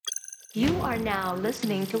You are now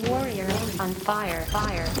listening to Warrior on Fire.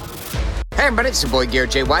 Hey everybody, it's your boy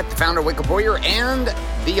Garrett J. White, the founder of Wake Up Warrior and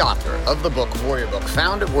the author of the book Warrior Book,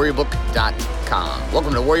 found at warriorbook.com.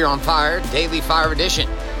 Welcome to Warrior on Fire, Daily Fire Edition.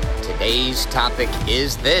 Today's topic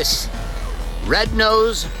is this: red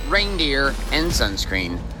nose, reindeer, and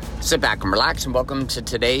sunscreen. Sit back and relax and welcome to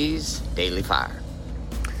today's Daily Fire.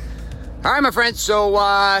 All right, my friends, so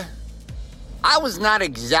I was not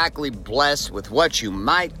exactly blessed with what you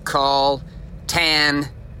might call tan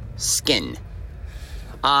skin.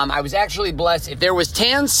 I was actually blessed. If there was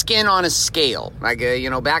tan skin on a scale, like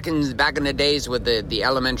back in the days with the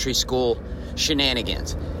elementary school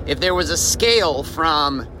shenanigans, if there was a scale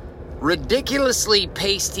from ridiculously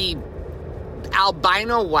pasty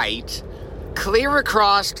albino white clear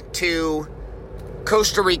across to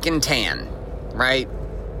Costa Rican tan, right?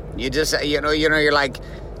 You just you're like,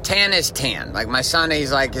 tan is tan. Like my son,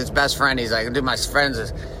 he's like, his best friend, he's like, dude, my friend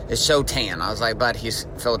is so tan. I was like, but he's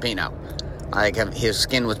Filipino. Like, his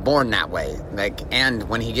skin was born that way. Like, and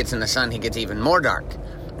when he gets in the sun, he gets even more dark.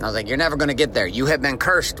 And I was like, you're never going to get there. You have been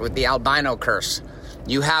cursed with the albino curse.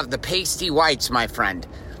 You have the pasty whites, my friend.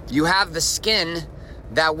 You have the skin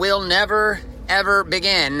that will never, ever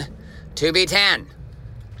begin to be tan.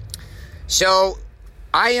 So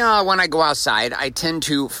when I go outside, I tend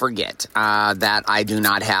to forget that I do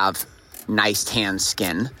not have nice tan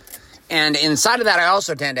skin. And inside of that, I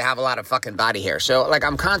also tend to have a lot of fucking body hair. So, like,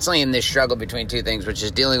 I'm constantly in this struggle between two things, which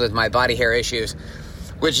is dealing with my body hair issues,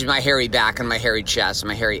 which is my hairy back and my hairy chest and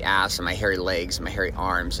my hairy ass and my hairy legs and my hairy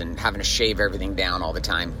arms and having to shave everything down all the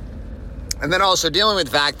time. And then also dealing with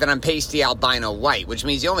the fact that I'm pasty albino white, which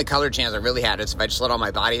means the only color chance I really had is if I just let all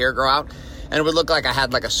my body hair grow out, and it would look like I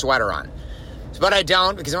had, like, a sweater on. But I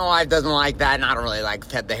don't, because my wife doesn't like that, and I don't really like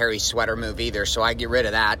the hairy sweater move either, so I get rid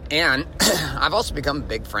of that. And I've also become a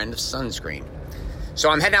big friend of sunscreen. So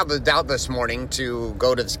I'm heading out this morning to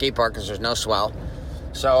go to the skate park because there's no swell.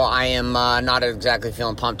 So I am not exactly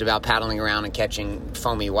feeling pumped about paddling around and catching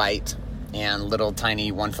foamy white and little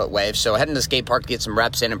tiny 1-foot waves. So heading to the skate park to get some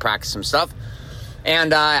reps in and practice some stuff.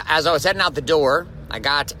 And as I was heading out the door, I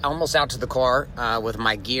got almost out to the car with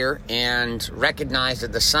my gear and recognized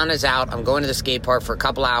that the sun is out. I'm going to the skate park for a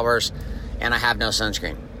couple hours, and I have no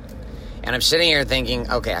sunscreen. And I'm sitting here thinking,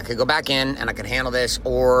 okay, I could go back in and I could handle this,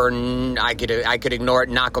 or I could ignore it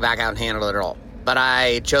and not go back out and handle it at all. But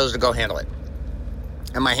I chose to go handle it.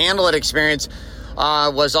 And my handle it experience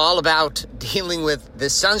was all about dealing with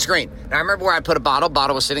this sunscreen. Now, I remember where I put a bottle.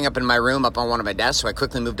 Bottle was sitting up in my room, up on one of my desks, so I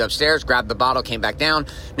quickly moved upstairs, grabbed the bottle, came back down.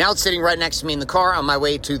 Now it's sitting right next to me in the car on my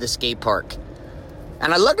way to the skate park.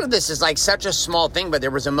 And I looked at this as like such a small thing, but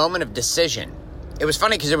there was a moment of decision. It was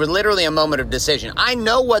funny because there was literally a moment of decision. I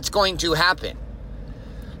know what's going to happen.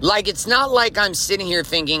 Like, it's not like I'm sitting here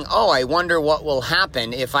thinking, oh, I wonder what will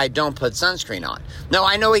happen if I don't put sunscreen on. No,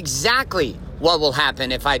 I know exactly what will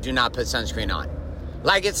happen if I do not put sunscreen on.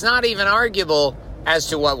 Like, it's not even arguable as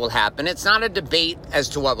to what will happen. It's not a debate as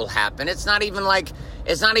to what will happen. It's not even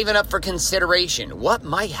up for consideration. What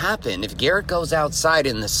might happen if Garrett goes outside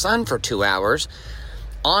in the sun for 2 hours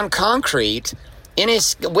on concrete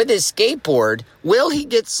with his skateboard? Will he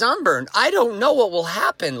get sunburned? I don't know what will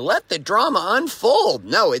happen. Let the drama unfold.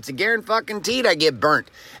 No, it's a guaranteed I get burnt.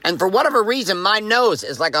 And for whatever reason, my nose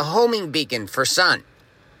is like a homing beacon for sun.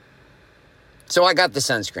 So I got the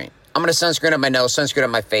sunscreen. I'm going to sunscreen up my nose, sunscreen up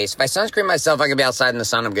my face. If I sunscreen myself, I can be outside in the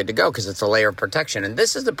sun. I'm good to go because it's a layer of protection. And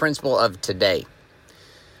this is the principle of today.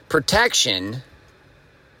 Protection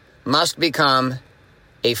must become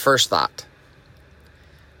a first thought,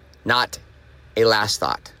 not a last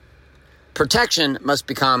thought. Protection must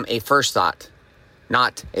become a first thought,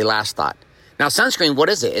 not a last thought. Now, sunscreen, what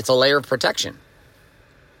is it? It's a layer of protection.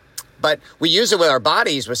 But we use it with our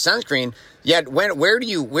bodies with sunscreen. Yet, where do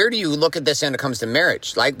you look at this when it comes to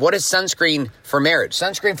marriage? Like, what is sunscreen for marriage?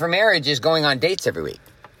 Sunscreen for marriage is going on dates every week,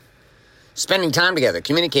 spending time together,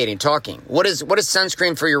 communicating, talking. What is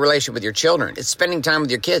sunscreen for your relationship with your children? It's spending time with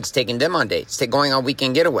your kids, taking them on dates, going on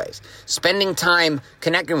weekend getaways, spending time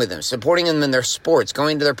connecting with them, supporting them in their sports,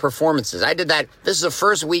 going to their performances. I did that. This is the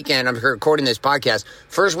first weekend I'm recording this podcast.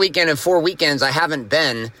 First weekend in 4 weekends I haven't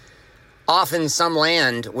been off in some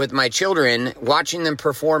land with my children, watching them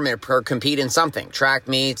perform or compete in something. Track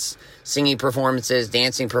meets, singing performances,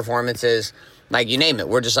 dancing performances, like you name it.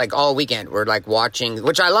 We're just like all weekend. We're like watching,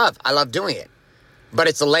 which I love. I love doing it. But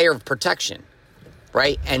it's a layer of protection,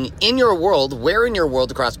 right? And in your world, where in your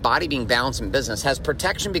world across body, being, balance, and business has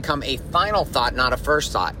protection become a final thought, not a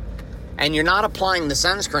first thought? And you're not applying the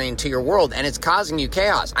sunscreen to your world, and it's causing you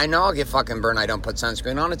chaos. I know I'll get fucking burned. I don't put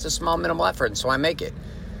sunscreen on. It's a small, minimal effort, and so I make it.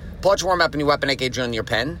 Pull out your warm up and your weapon, AK, join your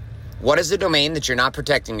pen. What is the domain that you're not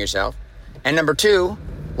protecting yourself? And number two,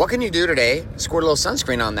 what can you do today? Squirt a little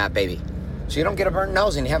sunscreen on that baby, so you don't get a burnt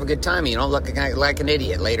nose and you have a good time and you don't look like an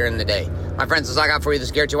idiot later in the day. My friends, that's all I got for you. This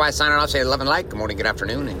is Gary J. White signing off. Say love and light. Good morning, good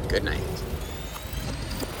afternoon, and good night.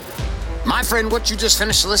 My friend, what you just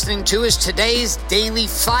finished listening to is today's Daily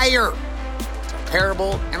Fire, a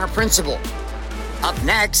parable and a principle. Up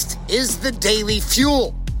next is the Daily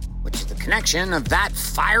Fuel, which is the connection of that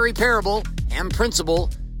fiery parable and principle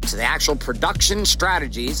to the actual production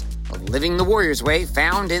strategies of living the Warrior's Way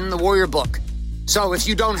found in the Warrior Book. So if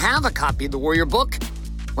you don't have a copy of the Warrior Book,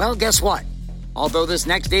 well, guess what? Although this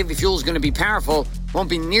next Daily Fuel is going to be powerful, it won't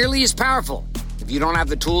be nearly as powerful if you don't have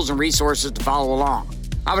the tools and resources to follow along.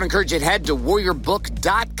 I would encourage you to head to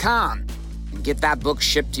warriorbook.com and get that book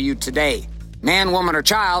shipped to you today. Man, woman, or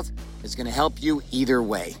child is going to help you either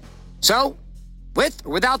way. So, with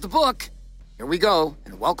or without the book, here we go,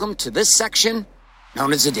 and welcome to this section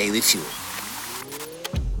known as the Daily Fuel.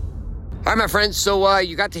 All right, my friends, so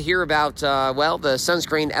you got to hear about, the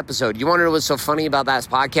sunscreen episode. You want to know what's so funny about that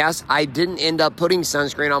podcast? I didn't end up putting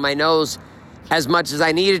sunscreen on my nose as much as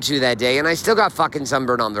I needed to that day, and I still got fucking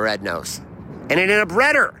sunburn on the red nose. And it ended up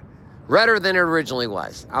redder than it originally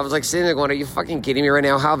was. I was like sitting there going, are you fucking kidding me right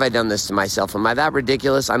now? How have I done this to myself? Am I that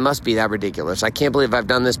ridiculous? I must be that ridiculous. I can't believe I've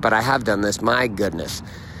done this, but I have done this. My goodness.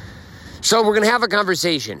 So we're going to have a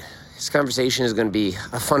conversation. This conversation is going to be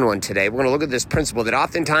a fun one today. We're going to look at this principle that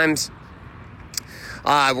oftentimes...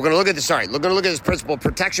 We're going to look at this principle.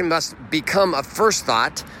 Protection must become a first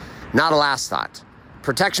thought, not a last thought.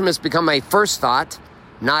 Protection must become a first thought,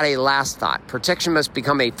 not a last thought. Protection must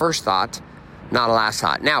become a first thought, not a last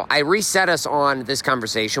thought. Now, I reset us on this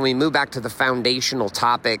conversation. We move back to the foundational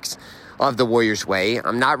topics of the Warrior's Way.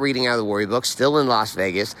 I'm not reading out of the Warrior Book, still in Las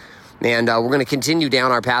Vegas. And we're going to continue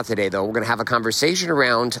down our path today, though. We're going to have a conversation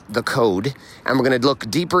around the code, and we're going to look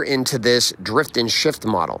deeper into this drift and shift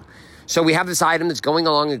model. So we have this item that's going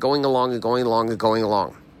along and going along and going along and going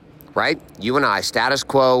along, right? You and I, status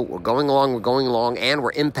quo, we're going along, and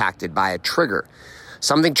we're impacted by a trigger,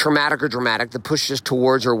 something traumatic or dramatic that pushes us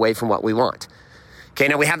towards or away from what we want. Okay,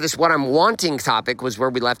 now we have this what I'm wanting topic was where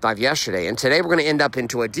we left off yesterday. And today we're going to end up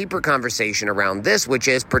into a deeper conversation around this, which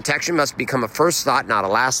is protection must become a first thought, not a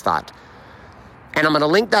last thought. And I'm going to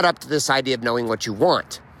link that up to this idea of knowing what you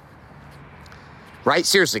want. Right?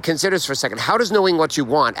 Seriously, consider this for a second. How does knowing what you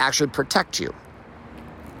want actually protect you?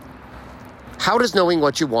 How does knowing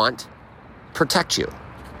what you want protect you?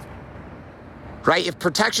 Right? If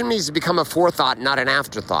protection needs to become a forethought, not an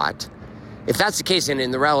afterthought, if that's the case, and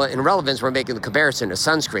in relevance, we're making the comparison to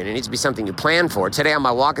sunscreen. It needs to be something you plan for. Today on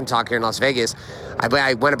my walk and talk here in Las Vegas,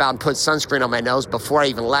 I went about and put sunscreen on my nose before I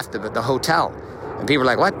even left the hotel. And people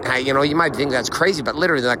are like, what? You might think that's crazy, but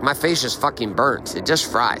literally, like, my face just fucking burns. It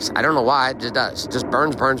just fries. I don't know why. It just does. It just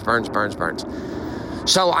burns.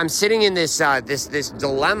 So I'm sitting in this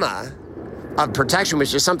dilemma of protection,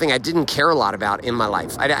 which is something I didn't care a lot about in my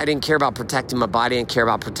life. I didn't care about protecting my body. I didn't care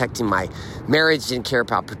about protecting my marriage. Didn't care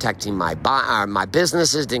about protecting my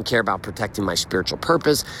businesses. Didn't care about protecting my spiritual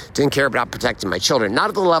purpose. Didn't care about protecting my children. Not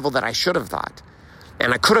at the level that I should have thought,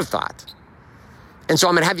 and I could have thought. And so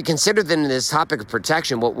I'm going to have you consider then in this topic of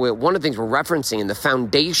protection, one of the things we're referencing in the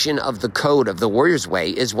foundation of the code of the Warrior's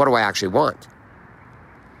Way is, what do I actually want?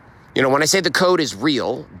 When I say the code is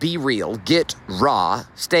real, be real, get raw,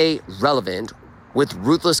 stay relevant with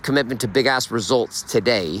ruthless commitment to big-ass results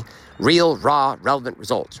today. Real, raw, relevant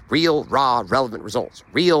results. Real, raw, relevant results.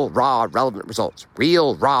 Real, raw, relevant results.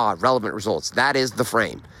 Real, raw, relevant results. That is the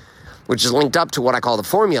frame, which is linked up to what I call the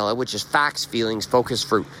formula, which is facts, feelings, focus,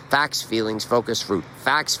 fruit. Facts, feelings, focus, fruit.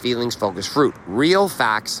 Facts, feelings, focus, fruit. Real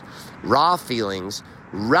facts, raw feelings,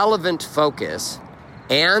 relevant focus,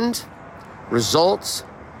 and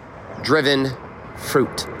results-driven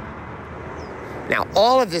fruit. Now,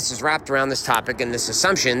 all of this is wrapped around this topic and this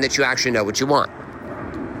assumption that you actually know what you want.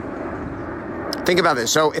 Think about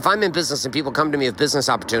this. So if I'm in business and people come to me with business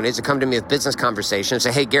opportunities, they come to me with business conversations,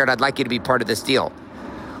 say, hey, Garrett, I'd like you to be part of this deal.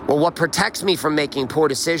 Well, what protects me from making poor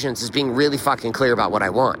decisions is being really fucking clear about what I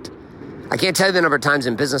want. I can't tell you the number of times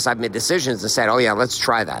in business I've made decisions and said, oh yeah, let's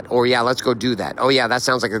try that. Or yeah, let's go do that. Oh yeah, that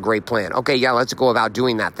sounds like a great plan. Okay, yeah, let's go about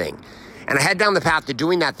doing that thing. And I head down the path to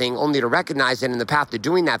doing that thing only to recognize that in the path to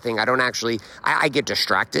doing that thing, I get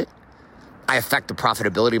distracted. I affect the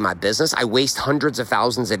profitability of my business. I waste hundreds of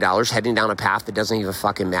thousands of dollars heading down a path that doesn't even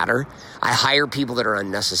fucking matter. I hire people that are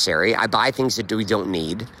unnecessary. I buy things that we don't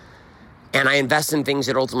need. And I invest in things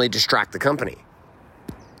that ultimately distract the company.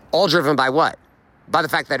 All driven by what? By the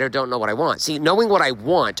fact that I don't know what I want. See, knowing what I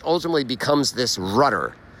want ultimately becomes this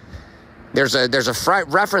rudder. There's a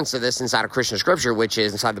reference to this inside of Christian scripture, which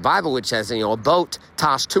is inside the Bible, which says, a boat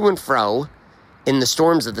tossed to and fro in the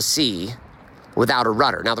storms of the sea without a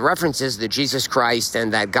rudder. Now, the reference is that Jesus Christ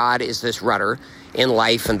and that God is this rudder in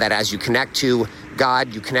life, and that as you connect to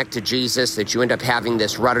God, you connect to Jesus, that you end up having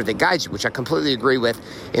this rudder that guides you, which I completely agree with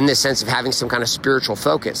in this sense of having some kind of spiritual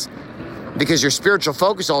focus. Because your spiritual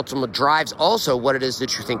focus ultimately drives also what it is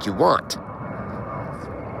that you think you want.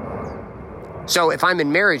 So if I'm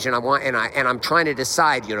in marriage and I'm trying to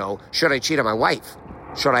decide, should I cheat on my wife?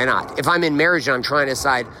 Should I not? If I'm in marriage and I'm trying to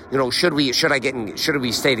decide, should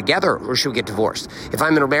we stay together or should we get divorced? If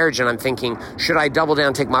I'm in a marriage and I'm thinking, should I double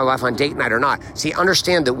down, take my wife on date night or not? See,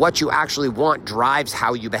 understand that what you actually want drives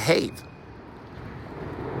how you behave.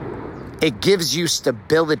 It gives you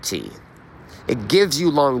stability. It gives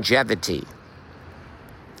you longevity.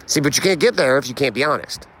 See, but you can't get there if you can't be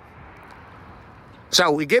honest. So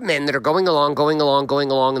we get men that are going along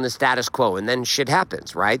in the status quo, and then shit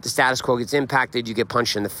happens, right? The status quo gets impacted, you get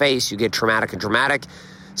punched in the face, you get traumatic and dramatic.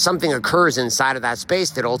 Something occurs inside of that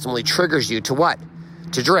space that ultimately triggers you to what?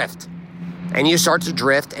 To drift. And you start to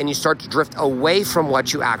drift, and you start to drift away from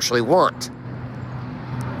what you actually want.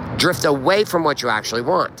 Drift away from what you actually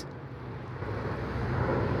want.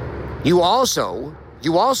 You also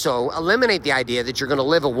eliminate the idea that you're going to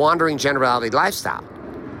live a wandering generality lifestyle.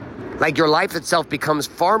 Like your life itself becomes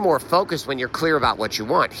far more focused when you're clear about what you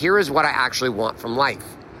want. Here is what I actually want from life.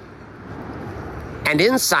 And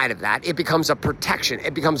inside of that, it becomes a protection.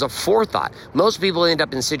 It becomes a forethought. Most people end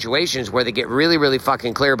up in situations where they get really, really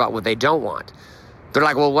fucking clear about what they don't want. They're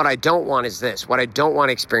like, well, what I don't want is this. What I don't want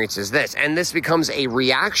to experience is this. And this becomes a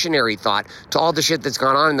reactionary thought to all the shit that's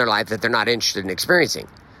gone on in their life that they're not interested in experiencing.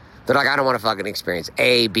 They're like, I don't want to fucking experience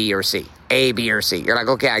A, B, or C. A, B, or C. You're like,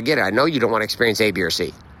 okay, I get it. I know you don't want to experience A, B, or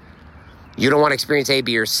C. You don't want to experience A,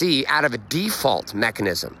 B, or C out of a default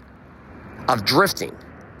mechanism of drifting.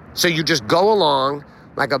 So you just go along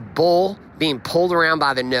like a bull being pulled around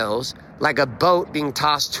by the nose, like a boat being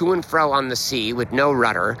tossed to and fro on the sea with no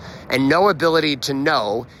rudder and no ability to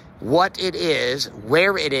know what it is,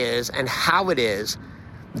 where it is, and how it is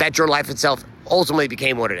that your life itself ultimately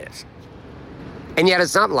became what it is. And yet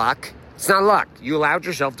it's not luck. It's not luck. You allowed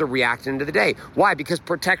yourself to react into the day. Why? Because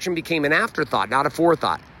protection became an afterthought, not a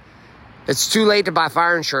forethought. It's too late to buy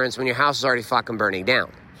fire insurance when your house is already fucking burning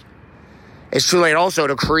down. It's too late also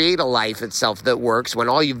to create a life itself that works when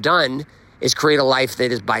all you've done is create a life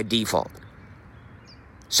that is by default.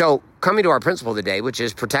 So coming to our principle today, which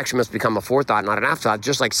is protection must become a forethought, not an afterthought,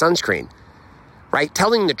 just like sunscreen, right?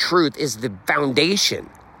 Telling the truth is the foundation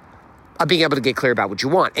of being able to get clear about what you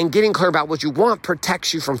want. And getting clear about what you want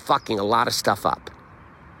protects you from fucking a lot of stuff up.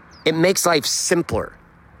 It makes life simpler.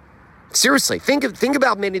 Seriously, think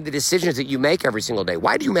about many of the decisions that you make every single day.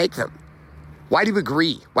 Why do you make them? Why do you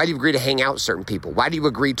agree? Why do you agree to hang out with certain people? Why do you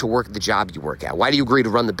agree to work the job you work at? Why do you agree to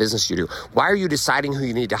run the business you do? Why are you deciding who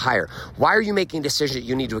you need to hire? Why are you making decisions that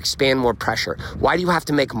you need to expand more pressure? Why do you have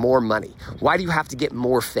to make more money? Why do you have to get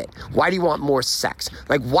more fit? Why do you want more sex?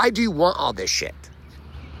 Like, why do you want all this shit?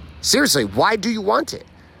 Seriously, why do you want it?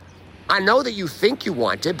 I know that you think you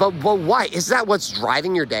want it, but why? Is that what's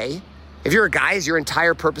driving your day? If you're a guy, is your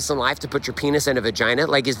entire purpose in life to put your penis in a vagina?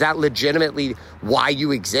 Like, is that legitimately why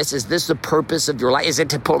you exist? Is this the purpose of your life? Is it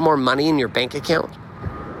to put more money in your bank account?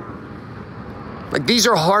 Like, these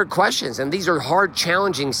are hard questions, and these are hard,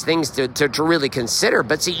 challenging things to really consider.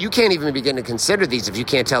 But see, you can't even begin to consider these if you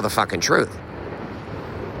can't tell the fucking truth.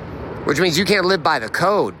 Which means you can't live by the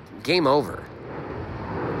code. Game over.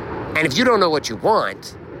 And if you don't know what you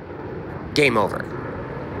want, game over.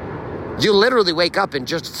 You literally wake up and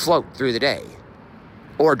just float through the day.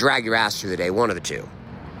 Or drag your ass through the day, one of the two.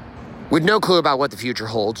 With no clue about what the future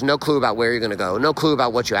holds, no clue about where you're going to go, no clue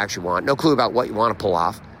about what you actually want, no clue about what you want to pull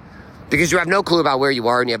off. Because you have no clue about where you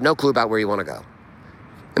are and you have no clue about where you want to go.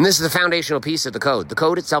 And this is the foundational piece of the code. The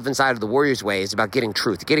code itself inside of the Warrior's Way is about getting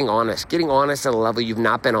truth, getting honest at a level you've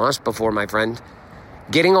not been honest before, my friend.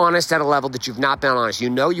 Getting honest at a level that you've not been honest. You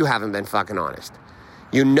know you haven't been fucking honest.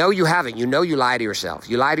 You know you haven't. You know you lie to yourself.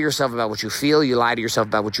 You lie to yourself about what you feel. You lie to yourself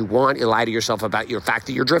about what you want. You lie to yourself about your fact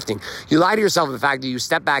that you're drifting. You lie to yourself about the fact that you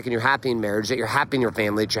step back and you're happy in marriage, that you're happy in your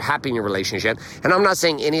family, that you're happy in your relationship. And I'm not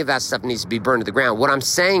saying any of that stuff needs to be burned to the ground. What I'm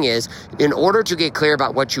saying is, in order to get clear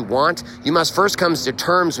about what you want, you must first come to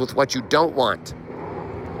terms with what you don't want.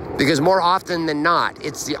 Because more often than not,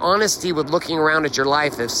 it's the honesty with looking around at your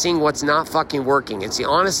life of seeing what's not fucking working. It's the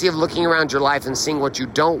honesty of looking around your life and seeing what you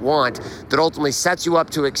don't want that ultimately sets you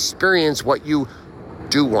up to experience what you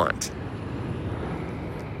do want.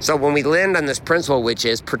 So when we land on this principle, which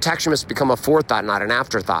is protection must become a forethought, not an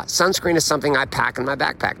afterthought. Sunscreen is something I pack in my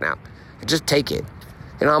backpack now. I just take it.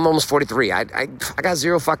 You know, I'm almost 43. I got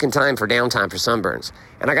zero fucking time for downtime for sunburns.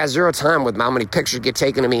 And I got zero time with how many pictures get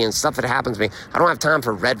taken of me and stuff that happens to me. I don't have time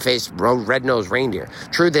for red-faced, red-nosed reindeer.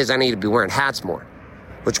 Truth is, I need to be wearing hats more.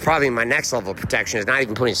 Which probably my next level of protection is not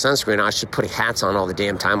even putting sunscreen on. I should putting hats on all the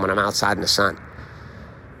damn time when I'm outside in the sun.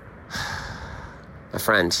 My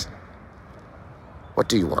friends, what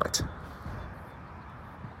do you want?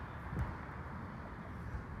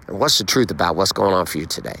 And what's the truth about what's going on for you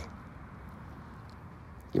today?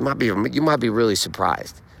 You might be really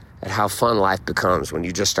surprised at how fun life becomes when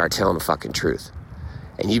you just start telling the fucking truth.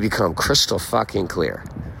 And you become crystal fucking clear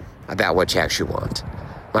about what you actually want.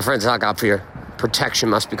 My friends, look out for you. Protection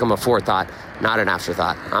must become a forethought, not an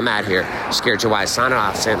afterthought. I'm out here, Scared Your Wise, signing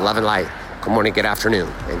off, saying love and light. Good morning, good afternoon,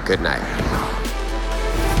 and good night.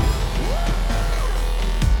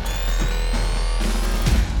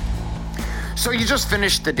 So you just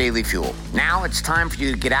finished the Daily Fuel. Now it's time for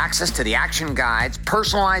you to get access to the action guides,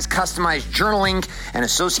 personalized, customized journaling, and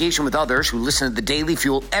association with others who listen to the Daily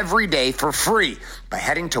Fuel every day for free by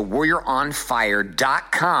heading to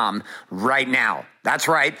warrioronfire.com right now. That's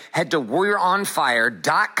right. Head to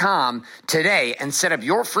warrioronfire.com today and set up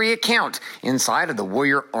your free account inside of the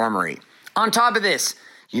Warrior Armory. On top of this,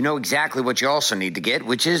 you know exactly what you also need to get,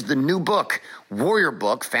 which is the new book, Warrior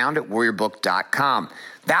Book, found at warriorbook.com.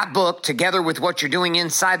 That book, together with what you're doing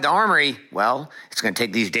inside the armory, well, it's going to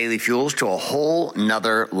take these daily fuels to a whole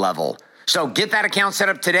nother level. So get that account set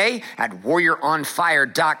up today at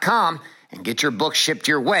warrioronfire.com and get your book shipped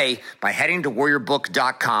your way by heading to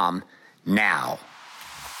warriorbook.com now.